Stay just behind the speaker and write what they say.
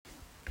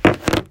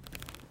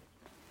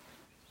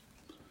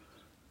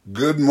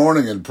Good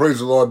morning and praise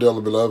the Lord,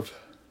 dearly beloved,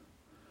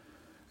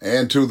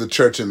 and to the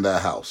church in thy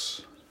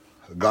house.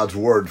 God's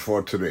word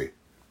for today.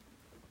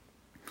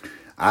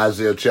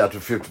 Isaiah chapter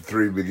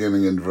 53,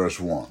 beginning in verse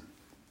 1.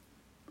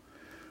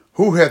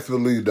 Who hath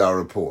believed our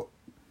report?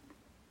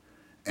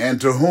 And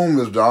to whom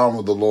is the arm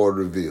of the Lord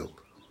revealed?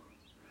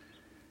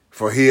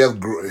 For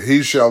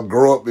he shall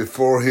grow up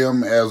before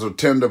him as a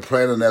tender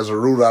plant and as a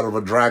root out of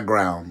a dry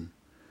ground.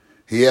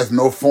 He hath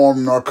no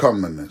form nor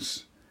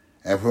comeliness,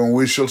 and when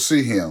we shall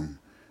see him,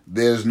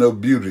 there is no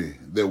beauty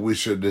that we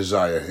should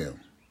desire him.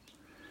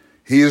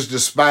 He is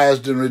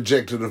despised and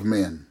rejected of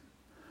men,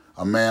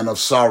 a man of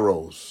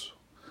sorrows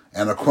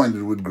and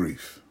acquainted with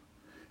grief.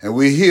 And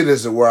we hid,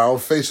 as it were, our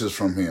faces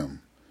from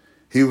him.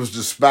 He was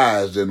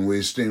despised, and we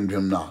esteemed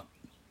him not.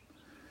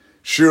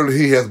 Surely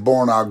he hath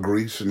borne our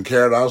griefs and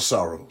carried our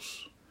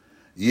sorrows.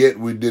 Yet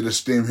we did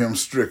esteem him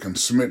stricken,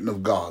 smitten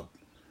of God,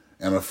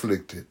 and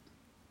afflicted.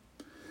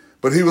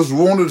 But he was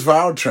wounded for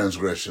our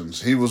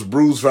transgressions. He was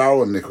bruised for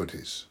our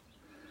iniquities.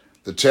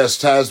 The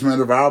chastisement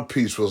of our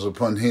peace was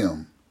upon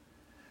him,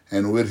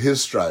 and with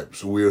his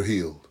stripes we are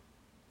healed.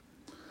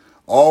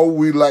 All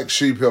we like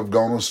sheep have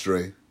gone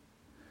astray.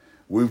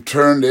 We've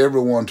turned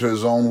everyone to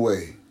his own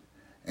way,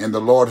 and the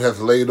Lord hath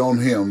laid on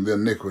him the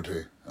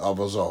iniquity of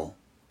us all.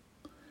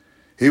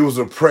 He was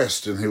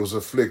oppressed and he was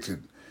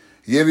afflicted,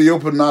 yet he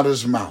opened not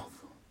his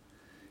mouth.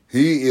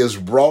 He is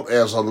brought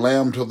as a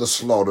lamb to the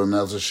slaughter, and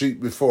as a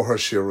sheep before her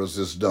shearers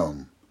is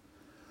dumb,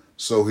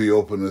 so he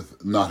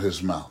openeth not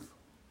his mouth.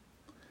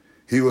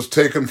 He was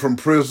taken from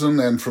prison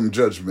and from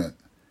judgment,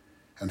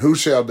 and who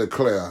shall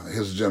declare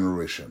his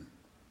generation?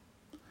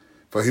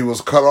 For he was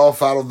cut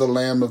off out of the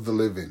land of the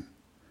living.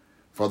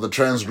 For the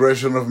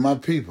transgression of my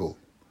people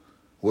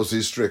was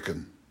he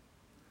stricken.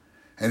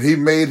 And he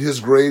made his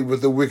grave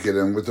with the wicked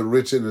and with the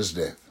rich in his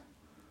death,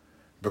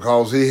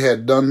 because he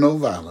had done no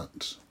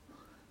violence,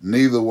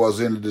 neither was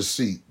any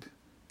deceit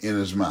in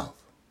his mouth.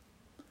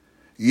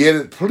 Yet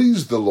it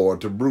pleased the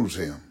Lord to bruise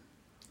him.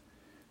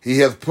 He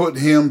hath put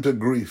him to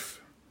grief.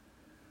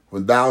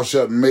 When thou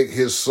shalt make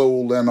his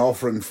soul an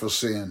offering for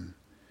sin,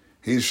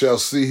 he shall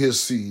see his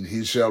seed,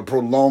 he shall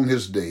prolong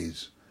his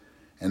days,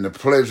 and the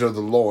pleasure of the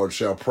Lord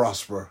shall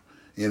prosper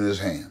in his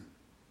hand.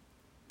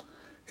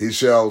 He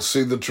shall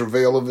see the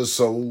travail of his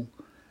soul,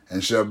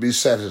 and shall be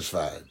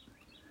satisfied.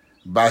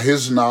 By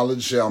his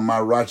knowledge shall my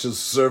righteous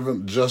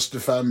servant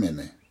justify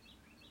many,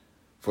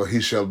 for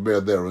he shall bear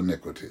their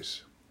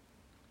iniquities.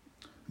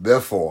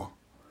 Therefore,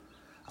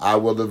 I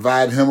will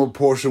divide him a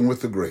portion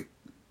with the great,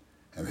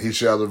 and he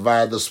shall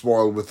divide the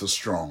spoil with the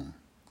strong,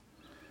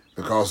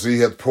 because he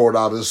hath poured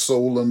out his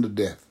soul unto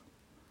death.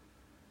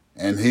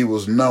 And he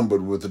was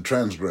numbered with the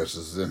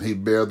transgressors, and he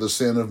bare the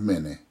sin of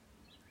many,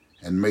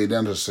 and made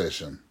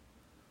intercession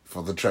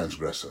for the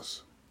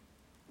transgressors.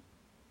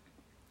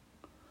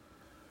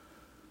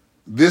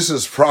 This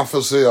is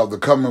prophecy of the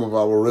coming of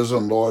our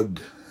risen Lord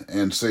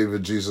and Savior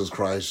Jesus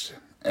Christ,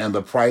 and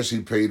the price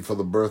he paid for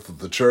the birth of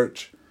the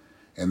church,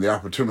 and the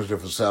opportunity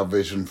for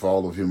salvation for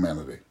all of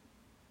humanity.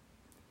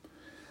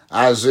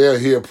 Isaiah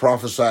here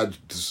prophesied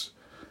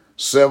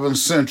 7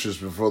 centuries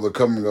before the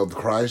coming of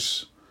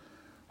Christ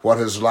what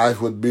his life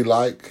would be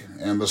like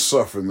and the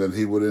suffering that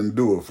he would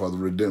endure for the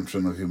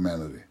redemption of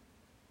humanity.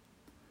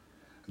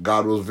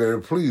 God was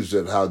very pleased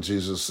at how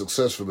Jesus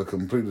successfully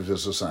completed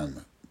his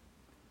assignment.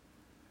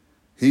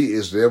 He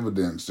is the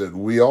evidence that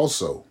we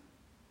also,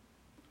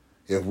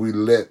 if we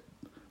let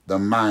the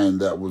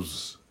mind that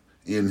was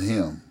in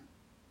him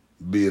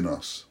be in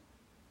us.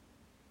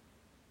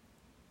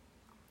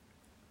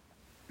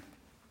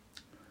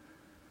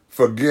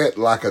 Forget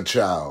like a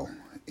child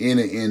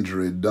any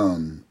injury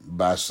done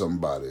by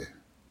somebody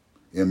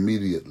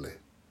immediately.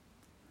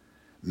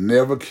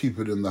 Never keep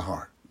it in the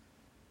heart.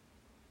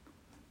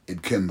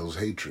 It kindles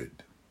hatred.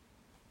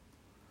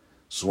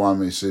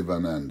 Swami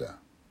Sivananda.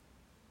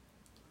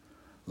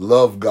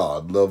 Love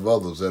God, love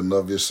others, and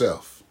love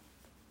yourself.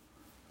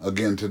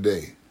 Again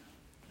today,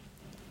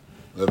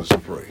 let us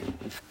pray.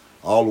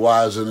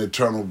 All-wise and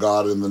eternal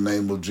God, in the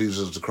name of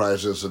Jesus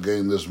Christ, us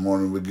again this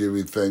morning, we give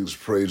you thanks,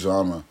 praise,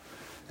 honor,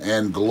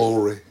 and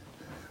glory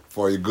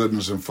for your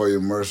goodness and for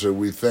your mercy.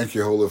 We thank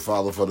you, Holy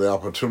Father, for the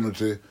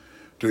opportunity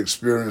to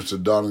experience the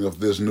dawning of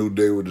this new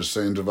day with the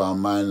saints of our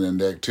mind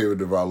and the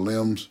activity of our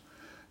limbs.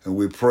 And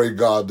we pray,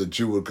 God, that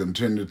you will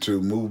continue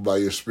to move by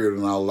your Spirit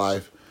in our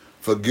life.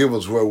 Forgive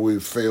us where we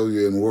fail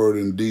you in word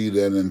and deed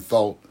and in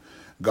thought.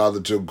 God,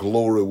 that your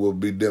glory will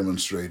be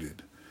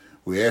demonstrated.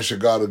 We ask you,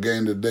 God,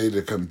 again today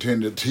to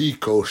continue.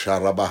 Tiko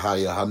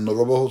Sharabahaya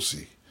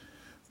Hanurabosi.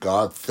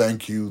 God,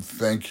 thank you,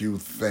 thank you,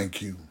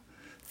 thank you.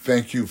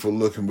 Thank you for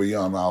looking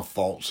beyond our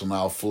faults and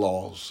our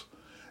flaws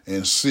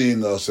and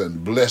seeing us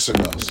and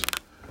blessing us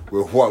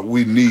with what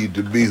we need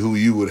to be who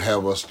you would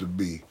have us to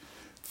be.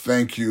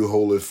 Thank you,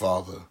 Holy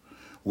Father.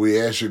 We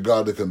ask you,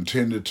 God, to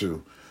continue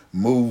to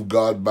move,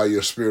 God, by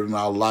your Spirit in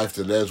our life,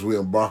 that as we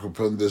embark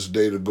upon this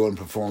day to go and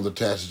perform the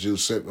tasks you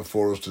set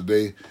before us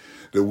today,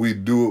 that we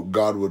do it,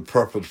 God, with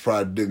purpose,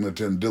 pride,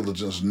 dignity, and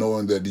diligence,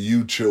 knowing that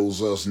you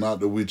chose us, not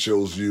that we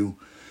chose you.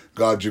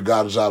 God, you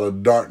got us out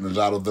of darkness,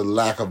 out of the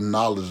lack of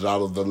knowledge,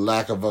 out of the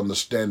lack of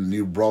understanding.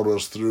 You brought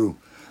us through.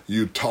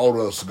 You taught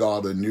us,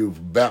 God, and you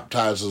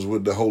baptized us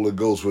with the Holy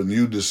Ghost when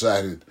you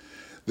decided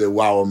that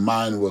while our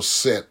mind was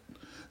set,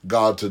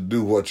 God, to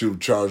do what you've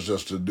charged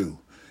us to do.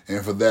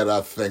 And for that,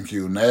 I thank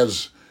you. And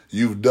as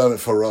you've done it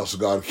for us,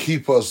 God,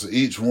 keep us,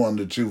 each one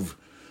that you've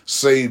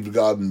saved,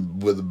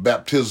 God, with the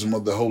baptism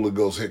of the Holy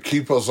Ghost.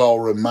 Keep us all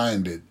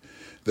reminded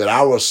that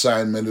our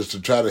assignment is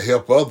to try to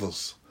help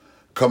others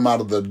come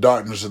out of the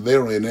darkness that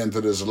they're in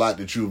into this light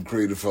that you've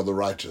created for the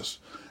righteous.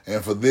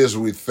 And for this,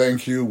 we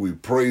thank you, we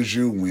praise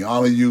you, and we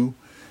honor you.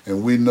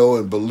 And we know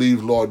and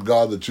believe, Lord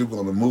God, that you're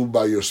going to move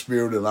by your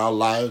Spirit in our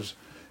lives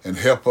and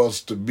help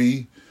us to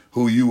be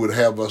who you would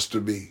have us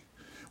to be.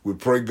 We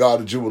pray,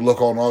 God, that you would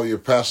look on all your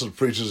pastors,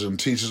 preachers, and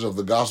teachers of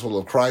the gospel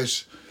of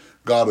Christ.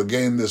 God,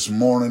 again this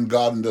morning,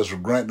 God, and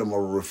just grant them a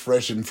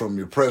refreshing from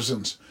your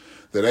presence,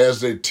 that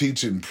as they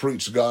teach and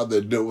preach, God,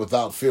 they do it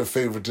without fear,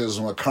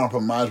 favoritism, or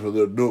compromise, but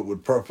they'll do it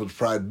with purpose,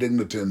 pride,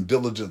 dignity, and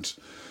diligence.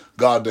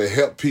 God, to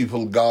help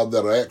people, God,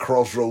 that are at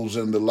crossroads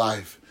in their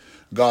life.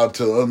 God,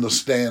 to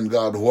understand,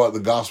 God, what the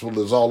gospel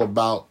is all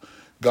about.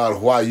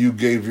 God, why you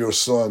gave your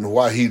son,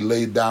 why he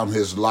laid down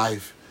his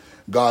life.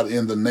 God,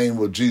 in the name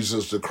of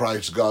Jesus the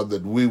Christ, God,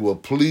 that we will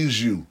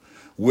please you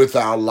with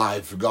our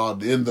life.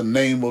 God, in the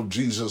name of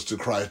Jesus the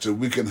Christ, that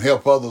we can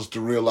help others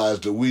to realize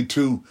that we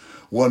too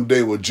one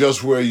day were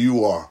just where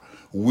you are.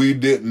 We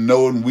didn't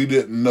know, and we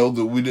didn't know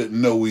that we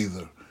didn't know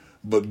either.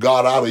 But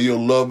God, out of your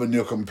love and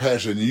your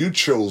compassion, you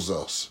chose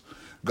us.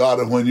 God,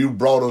 and when you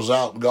brought us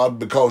out, God,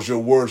 because your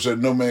word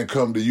said no man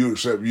come to you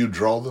except you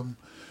draw them.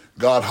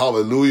 God,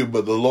 hallelujah.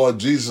 But the Lord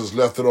Jesus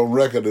left it on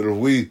record that if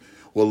we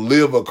will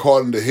live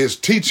according to his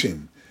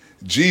teaching,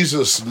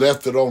 Jesus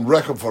left it on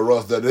record for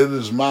us that it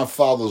is my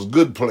Father's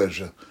good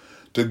pleasure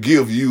to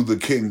give you the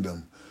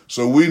kingdom.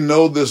 So we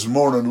know this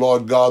morning,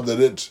 Lord God, that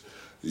it's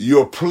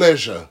your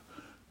pleasure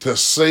to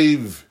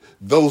save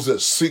those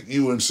that seek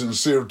you in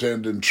sincerity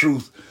and in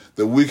truth,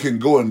 that we can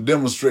go and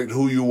demonstrate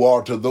who you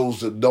are to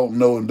those that don't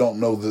know and don't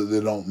know that they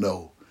don't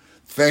know.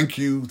 Thank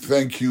you,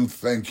 thank you,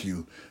 thank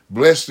you.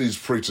 Bless these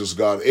preachers,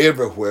 God,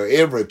 everywhere,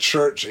 every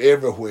church,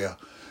 everywhere.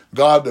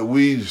 God, that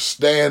we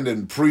stand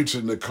and preach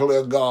and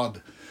declare,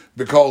 God,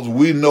 because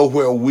we know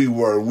where we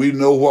were. We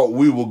know what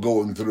we were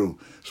going through.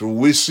 So when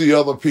we see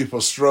other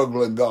people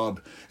struggling,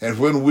 God, and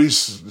when we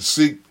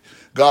seek,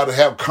 God, to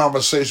have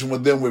conversation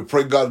with them, we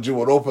pray, God, that you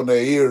would open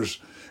their ears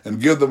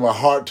and give them a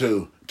heart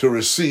to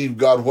receive,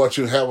 God, what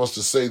you have us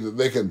to say, that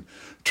they can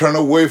turn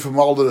away from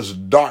all of this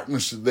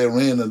darkness that they're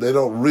in and they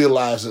don't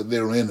realize that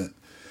they're in it.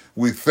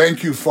 We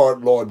thank you for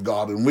it, Lord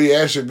God, and we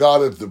ask you,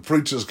 God, if the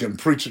preachers can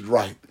preach it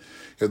right,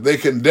 if they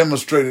can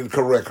demonstrate it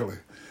correctly.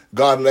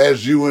 God,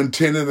 as you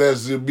intended,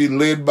 as to be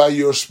led by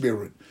your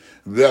Spirit.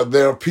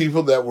 There are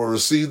people that will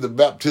receive the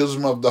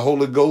baptism of the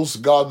Holy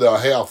Ghost, God, they'll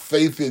have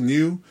faith in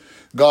you,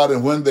 God,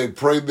 and when they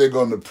pray, they're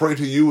going to pray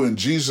to you in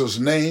Jesus'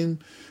 name.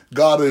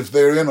 God, if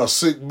they're in a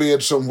sick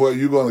bed somewhere,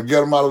 you're going to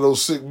get them out of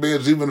those sick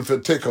beds, even if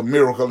it take a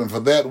miracle. And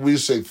for that, we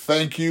say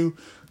thank you,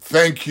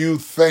 thank you,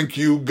 thank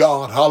you,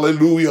 God.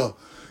 Hallelujah.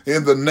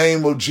 In the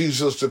name of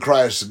Jesus the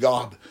Christ,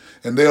 God.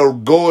 And they'll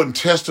go and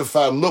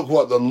testify, look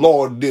what the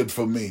Lord did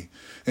for me.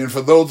 And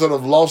for those that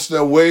have lost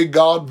their way,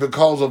 God,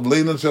 because of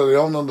leaning to their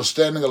own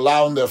understanding,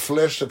 allowing their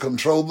flesh to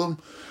control them,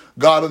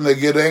 God, and they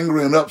get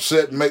angry and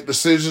upset and make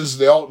decisions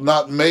they ought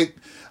not make,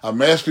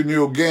 I'm asking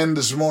you again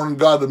this morning,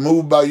 God, to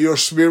move by your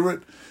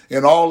Spirit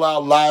in all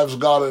our lives,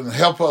 God, and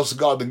help us,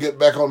 God, to get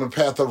back on the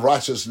path of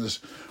righteousness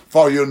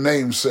for your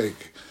name's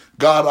sake.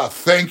 God, I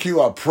thank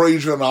you, I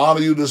praise you, and I honor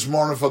you this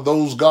morning for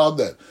those, God,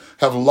 that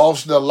have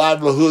lost their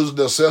livelihoods,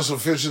 their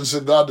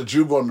self-sufficiency, God, that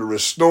you're going to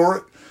restore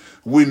it.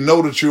 We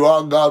know that you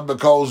are, God,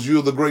 because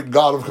you're the great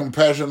God of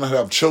compassion that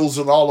have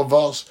chosen all of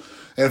us.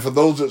 And for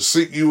those that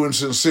seek you in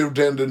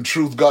sincerity and in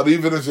truth, God,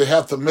 even if you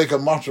have to make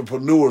them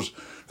entrepreneurs,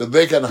 that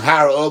they can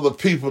hire other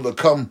people to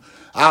come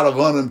out of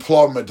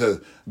unemployment,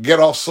 to get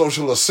off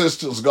social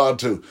assistance,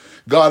 God,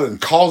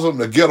 and cause them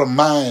to get a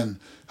mind,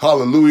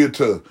 hallelujah,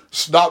 to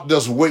stop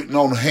just waiting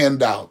on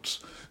handouts,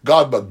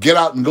 God, but get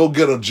out and go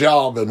get a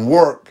job and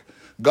work,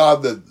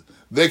 God, that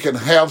they can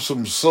have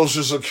some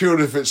Social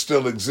Security if it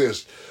still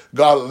exists,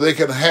 God, that they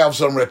can have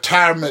some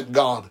retirement,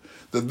 God,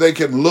 that they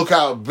can look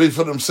out, be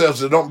for themselves,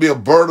 that don't be a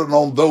burden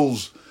on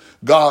those,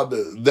 God,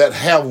 that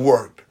have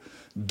worked.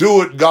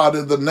 Do it, God,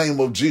 in the name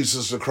of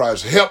Jesus the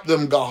Christ. Help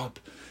them, God,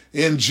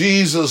 in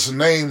Jesus'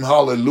 name,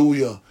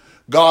 hallelujah.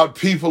 God,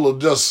 people are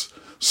just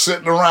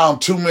sitting around.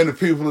 Too many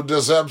people are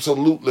just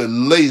absolutely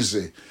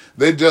lazy.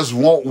 They just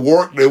won't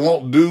work. They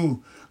won't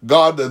do,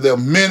 God, there are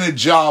many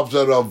jobs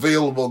that are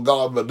available,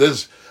 God,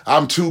 but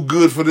I'm too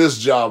good for this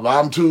job.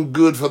 I'm too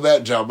good for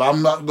that job.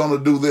 I'm not going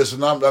to do this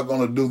and I'm not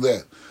going to do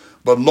that.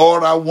 But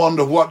Lord, I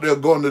wonder what they're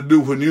going to do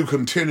when you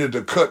continue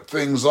to cut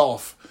things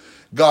off,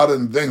 God,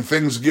 and then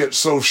things get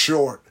so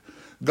short.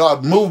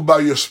 God, move by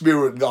your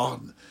Spirit,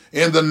 God,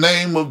 in the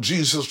name of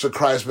Jesus the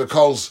Christ,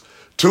 because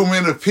too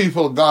many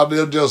people, God,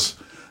 they're just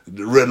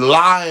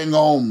relying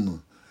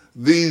on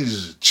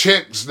these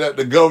checks that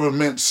the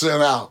government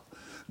sent out.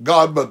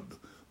 God, but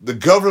the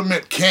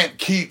government can't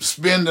keep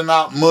spending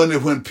out money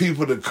when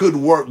people that could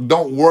work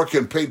don't work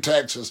and pay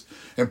taxes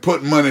and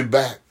put money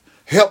back.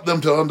 Help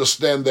them to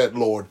understand that,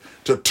 Lord,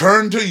 to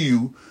turn to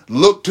you,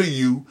 look to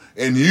you,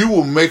 and you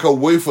will make a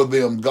way for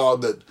them,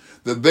 God, that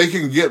they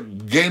can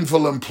get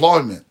gainful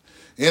employment.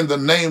 In the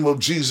name of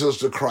Jesus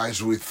the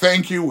Christ, we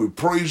thank you, we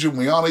praise you,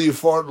 we honor you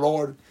for it,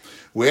 Lord.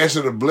 We ask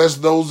you to bless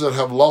those that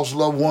have lost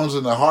loved ones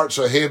and their hearts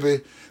are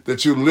heavy,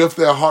 that you lift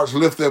their hearts,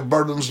 lift their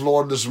burdens,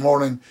 Lord, this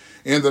morning,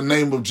 in the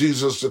name of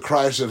Jesus the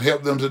Christ, and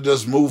help them to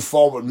just move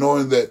forward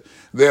knowing that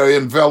they are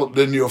enveloped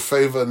in your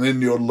favor and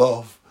in your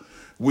love.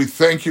 We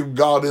thank you,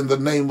 God, in the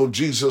name of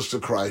Jesus the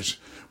Christ.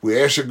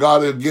 We ask you,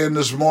 God, again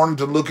this morning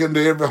to look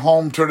into every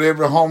home, turn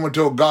every home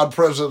into a God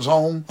presence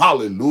home.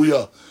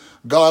 Hallelujah.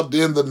 God,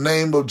 in the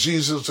name of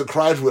Jesus the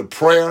Christ, with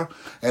prayer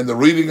and the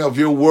reading of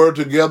your word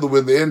together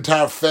with the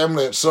entire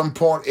family at some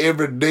point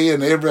every day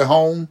in every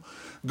home.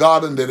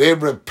 God, and that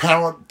every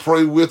parent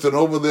pray with and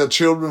over their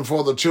children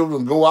before the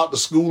children go out to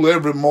school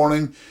every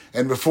morning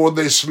and before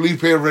they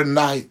sleep every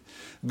night.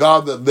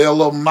 God, that their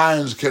little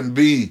minds can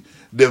be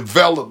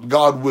developed,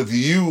 God, with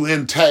you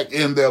intact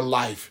in their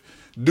life.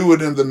 Do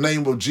it in the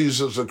name of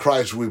Jesus the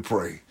Christ, we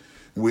pray.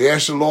 We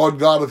ask the Lord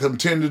God to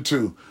continue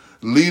to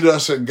lead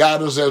us and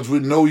guide us as we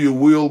know you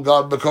will,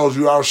 God, because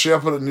you are our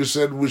shepherd and you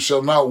said we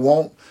shall not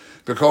want,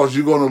 because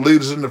you're going to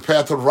lead us in the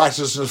path of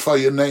righteousness for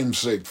your name's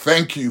sake.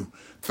 Thank you.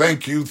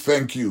 Thank you,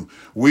 thank you.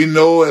 We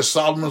know, as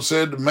Solomon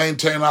said, to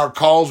maintain our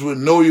cause. We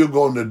know you're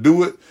going to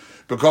do it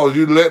because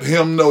you let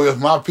him know, if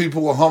my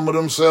people will humble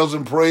themselves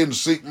and pray and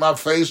seek my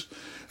face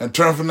and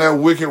turn from their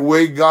wicked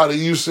way, God,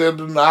 and you said,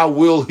 and I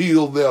will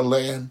heal their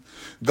land.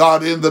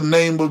 God, in the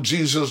name of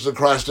Jesus the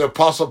Christ, the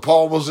Apostle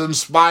Paul was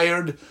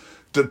inspired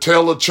to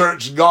tell the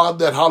church, God,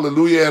 that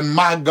hallelujah, and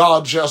my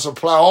God shall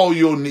supply all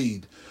your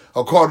need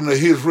according to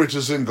his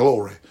riches in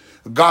glory.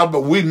 God,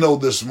 but we know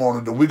this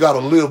morning that we got to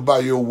live by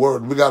your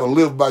word. We got to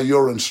live by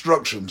your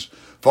instructions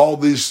for all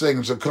these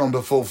things to come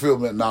to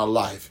fulfillment in our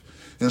life.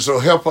 And so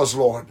help us,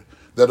 Lord,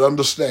 that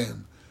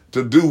understand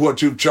to do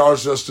what you've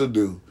charged us to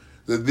do,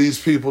 that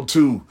these people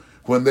too,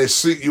 when they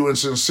seek you in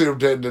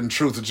sincerity and in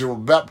truth, that you will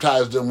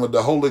baptize them with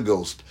the Holy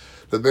Ghost,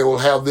 that they will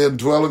have the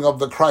indwelling of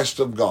the Christ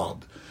of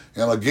God.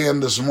 And again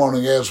this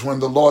morning, as when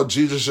the Lord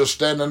Jesus shall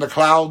stand in the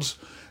clouds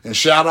and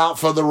shout out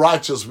for the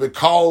righteous,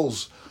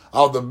 because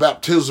of the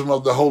baptism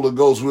of the Holy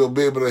Ghost, we'll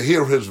be able to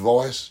hear his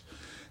voice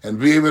and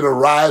be able to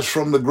rise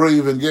from the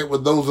grave and get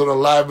with those that are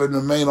alive and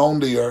remain on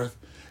the earth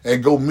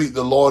and go meet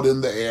the Lord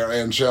in the air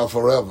and shall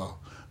forever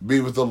be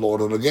with the Lord.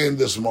 And again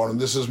this morning,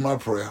 this is my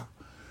prayer.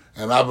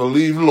 And I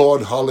believe,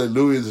 Lord,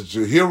 hallelujah, that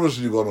you hear us.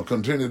 You're going to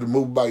continue to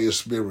move by your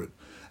spirit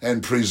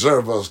and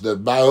preserve us,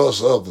 that by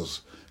us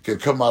others can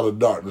come out of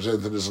darkness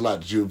into this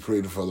light that you have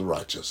created for the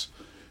righteous.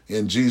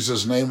 In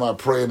Jesus' name I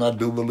pray, and I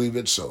do believe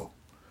it so.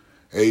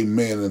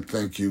 Amen, and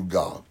thank you,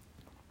 God.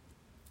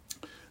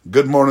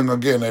 Good morning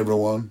again,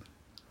 everyone.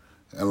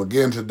 And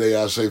again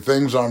today I say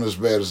things aren't as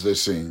bad as they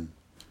seem.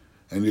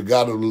 And you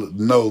got to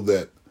know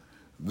that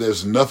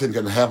there's nothing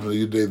can happen to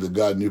you today that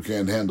God and you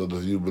can't handle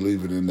if you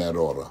believe it in that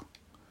order.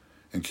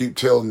 And keep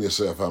telling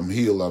yourself, I'm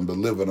healed, I'm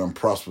delivered, I'm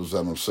prosperous,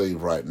 and I'm saved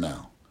right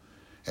now.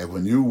 And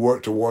when you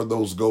work toward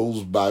those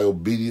goals by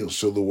obedience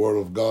to the word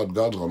of God,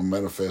 God's going to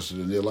manifest it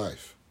in your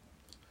life.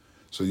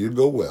 So you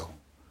go well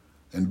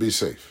and be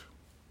safe.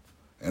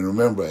 And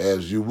remember,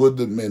 as you would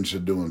that men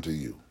should do unto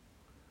you,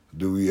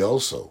 do ye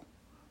also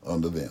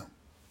unto them.